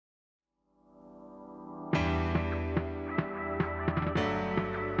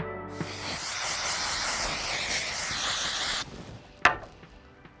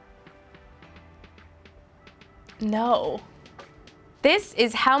No. This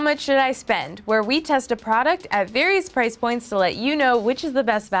is How Much Should I Spend, where we test a product at various price points to let you know which is the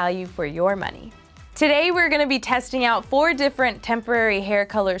best value for your money. Today we're going to be testing out 4 different temporary hair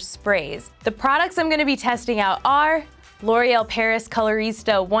color sprays. The products I'm going to be testing out are L'Oreal Paris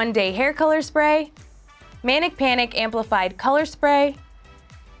Colorista One Day Hair Color Spray, Manic Panic Amplified Color Spray,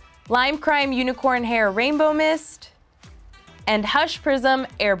 Lime Crime Unicorn Hair Rainbow Mist, and Hush Prism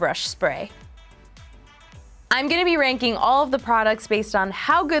Airbrush Spray. I'm going to be ranking all of the products based on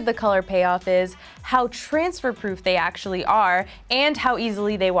how good the color payoff is, how transfer proof they actually are, and how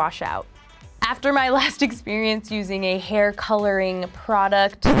easily they wash out. After my last experience using a hair coloring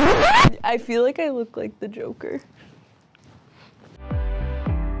product, I feel like I look like the Joker.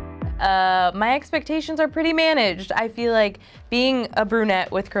 My expectations are pretty managed. I feel like being a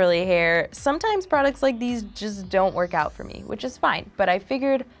brunette with curly hair, sometimes products like these just don't work out for me, which is fine, but I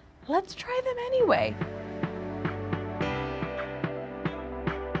figured, let's try them anyway.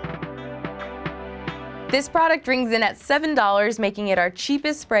 This product rings in at $7, making it our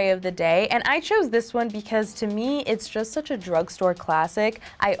cheapest spray of the day, and I chose this one because to me, it's just such a drugstore classic.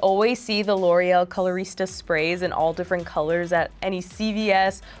 I always see the L'Oreal Colorista sprays in all different colors at any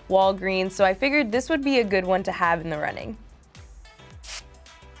CVS, Walgreens, so I figured this would be a good one to have in the running.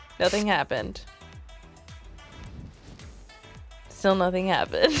 Nothing happened. Still nothing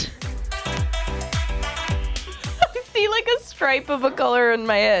happened. I see like a stripe of a color in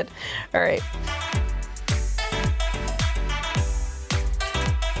my head. All right.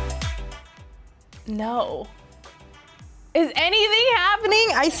 No. Is anything happening?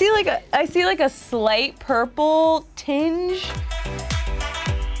 I see like a slight purple tinge.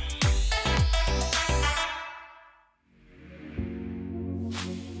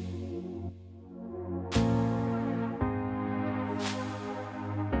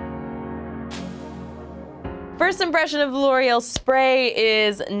 First impression of L'Oreal spray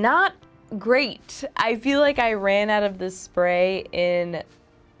is not great. I feel like I ran out of this spray in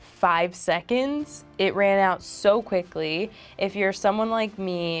 5 seconds. It ran out so quickly. If you're someone like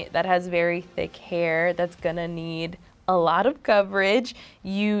me that has very thick hair that's gonna need a lot of coverage,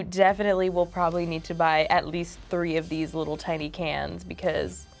 you definitely will probably need to buy at least 3 of these little tiny cans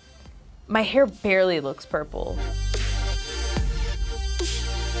because my hair barely looks purple.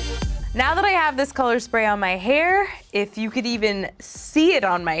 Now that I have this color spray on my hair, if you could even see it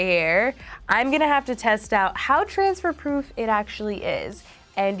on my hair, I'm gonna have to test out how transfer proof it actually is.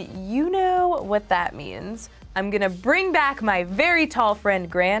 And you know what that means. I'm gonna bring back my very tall friend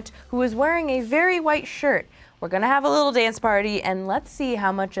Grant, who is wearing a very white shirt. We're gonna have a little dance party and let's see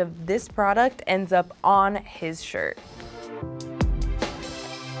how much of this product ends up on his shirt.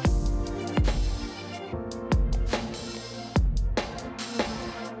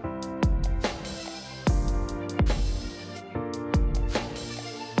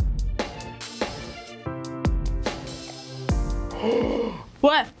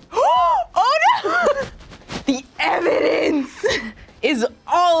 What? Oh no! The evidence is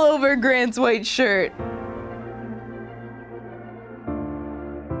all over Grant's white shirt.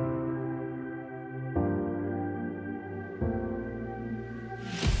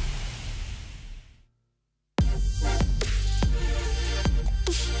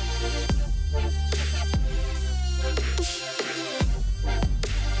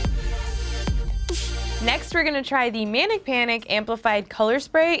 Next, we're gonna try the Manic Panic Amplified Color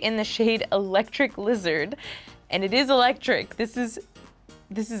Spray in the shade Electric Lizard. And it is electric. This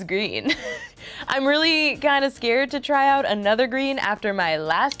is green. I'm really kind of scared to try out another green after my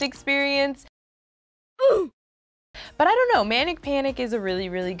last experience. Ooh. But I don't know, Manic Panic is a really,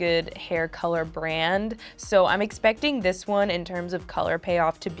 really good hair color brand. So I'm expecting this one in terms of color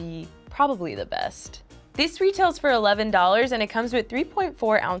payoff to be probably the best. This retails for $11 and it comes with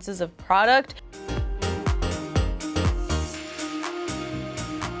 3.4 ounces of product.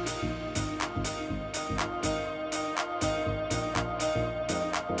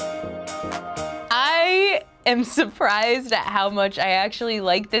 I am surprised at how much I actually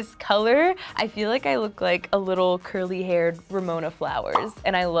like this color. I feel like I look like a little curly-haired Ramona Flowers,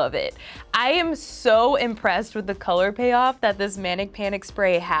 and I love it. I am so impressed with the color payoff that this Manic Panic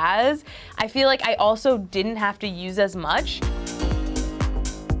spray has. I feel like I also didn't have to use as much.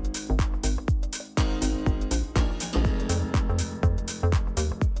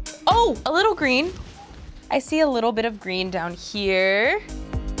 Oh, a little green. I see a little bit of green down here.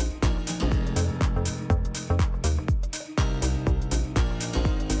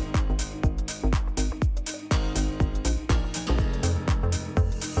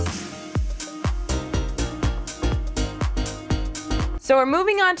 So we're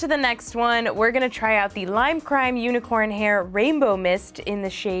moving on to the next one. We're gonna try out the Lime Crime Unicorn Hair Rainbow Mist in the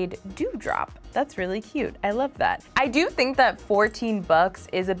shade Dewdrop. That's really cute. I love that. I do think that 14 bucks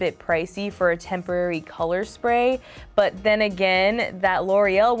is a bit pricey for a temporary color spray, but then again, that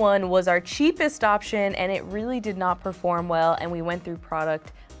L'Oreal one was our cheapest option and it really did not perform well, and we went through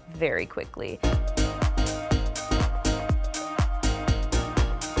product very quickly.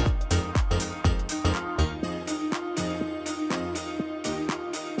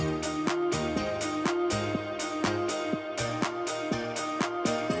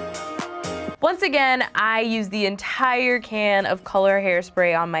 Once again, I used the entire can of color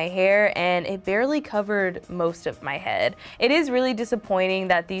hairspray on my hair and it barely covered most of my head. It is really disappointing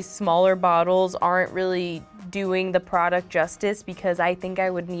that these smaller bottles aren't really doing the product justice, because I think I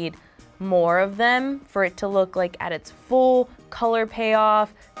would need more of them for it to look like at its full color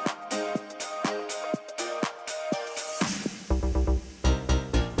payoff.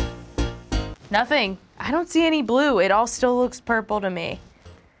 Nothing. I don't see any blue. It all still looks purple to me.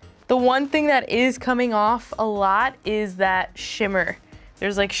 The one thing that is coming off a lot is that shimmer.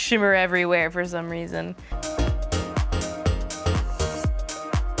 There's like shimmer everywhere for some reason.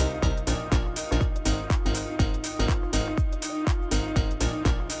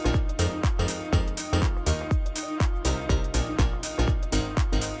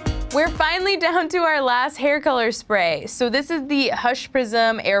 We're finally down to our last hair color spray. So this is the Hush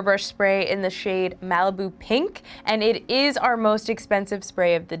Prism Airbrush spray in the shade Malibu Pink, and it is our most expensive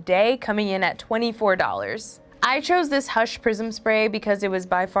spray of the day, coming in at $24. I chose this Hush Prism spray because it was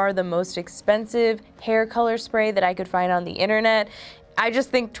by far the most expensive hair color spray that I could find on the internet. I just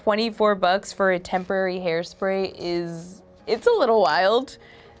think 24 bucks for a temporary hairspray it's a little wild.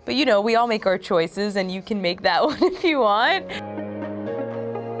 But you know, we all make our choices and you can make that one if you want.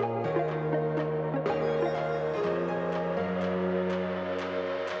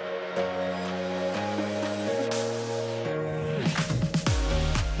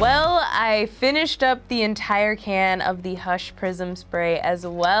 Well, I finished up the entire can of the Hush Prism spray as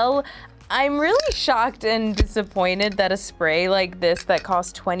well. I'm really shocked and disappointed that a spray like this that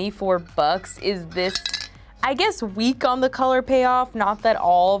costs 24 bucks is this, I guess, weak on the color payoff. Not that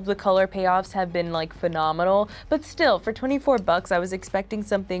all of the color payoffs have been like phenomenal, but still, for 24 bucks, I was expecting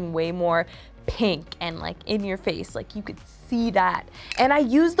something way more pink and like in your face, like you could see that. And I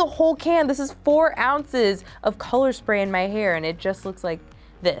used the whole can. This is 4 ounces of color spray in my hair and it just looks like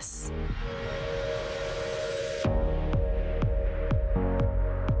this.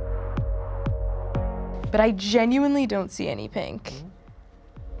 But I genuinely don't see any pink.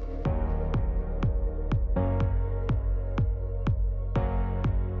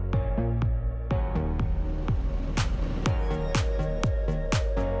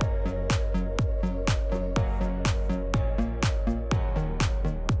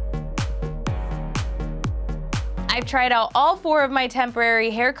 I've tried out all 4 of my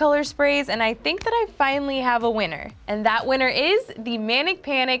temporary hair color sprays and I think that I finally have a winner. And that winner is the Manic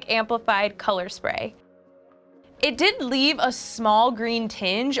Panic Amplified Color Spray. It did leave a small green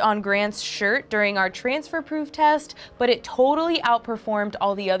tinge on Grant's shirt during our transfer proof test, but it totally outperformed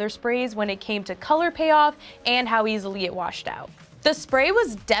all the other sprays when it came to color payoff and how easily it washed out. The spray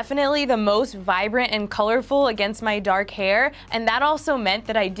was definitely the most vibrant and colorful against my dark hair, and that also meant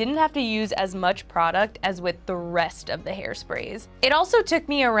that I didn't have to use as much product as with the rest of the hairsprays. It also took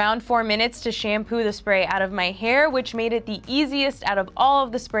me around 4 minutes to shampoo the spray out of my hair, which made it the easiest out of all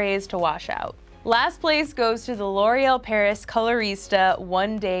of the sprays to wash out. Last place goes to the L'Oreal Paris Colorista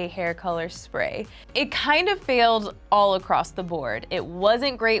One Day Hair Color Spray. It kind of failed all across the board. It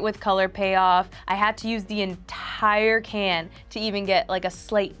wasn't great with color payoff. I had to use the entire can to even get like a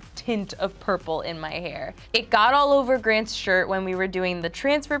slight tint of purple in my hair. It got all over Grant's shirt when we were doing the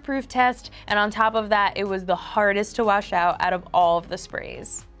transfer proof test, and on top of that, it was the hardest to wash out of all of the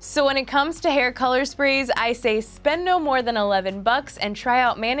sprays. So when it comes to hair color sprays, I say spend no more than 11 bucks and try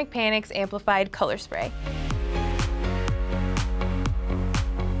out Manic Panic's Amplified Color Spray.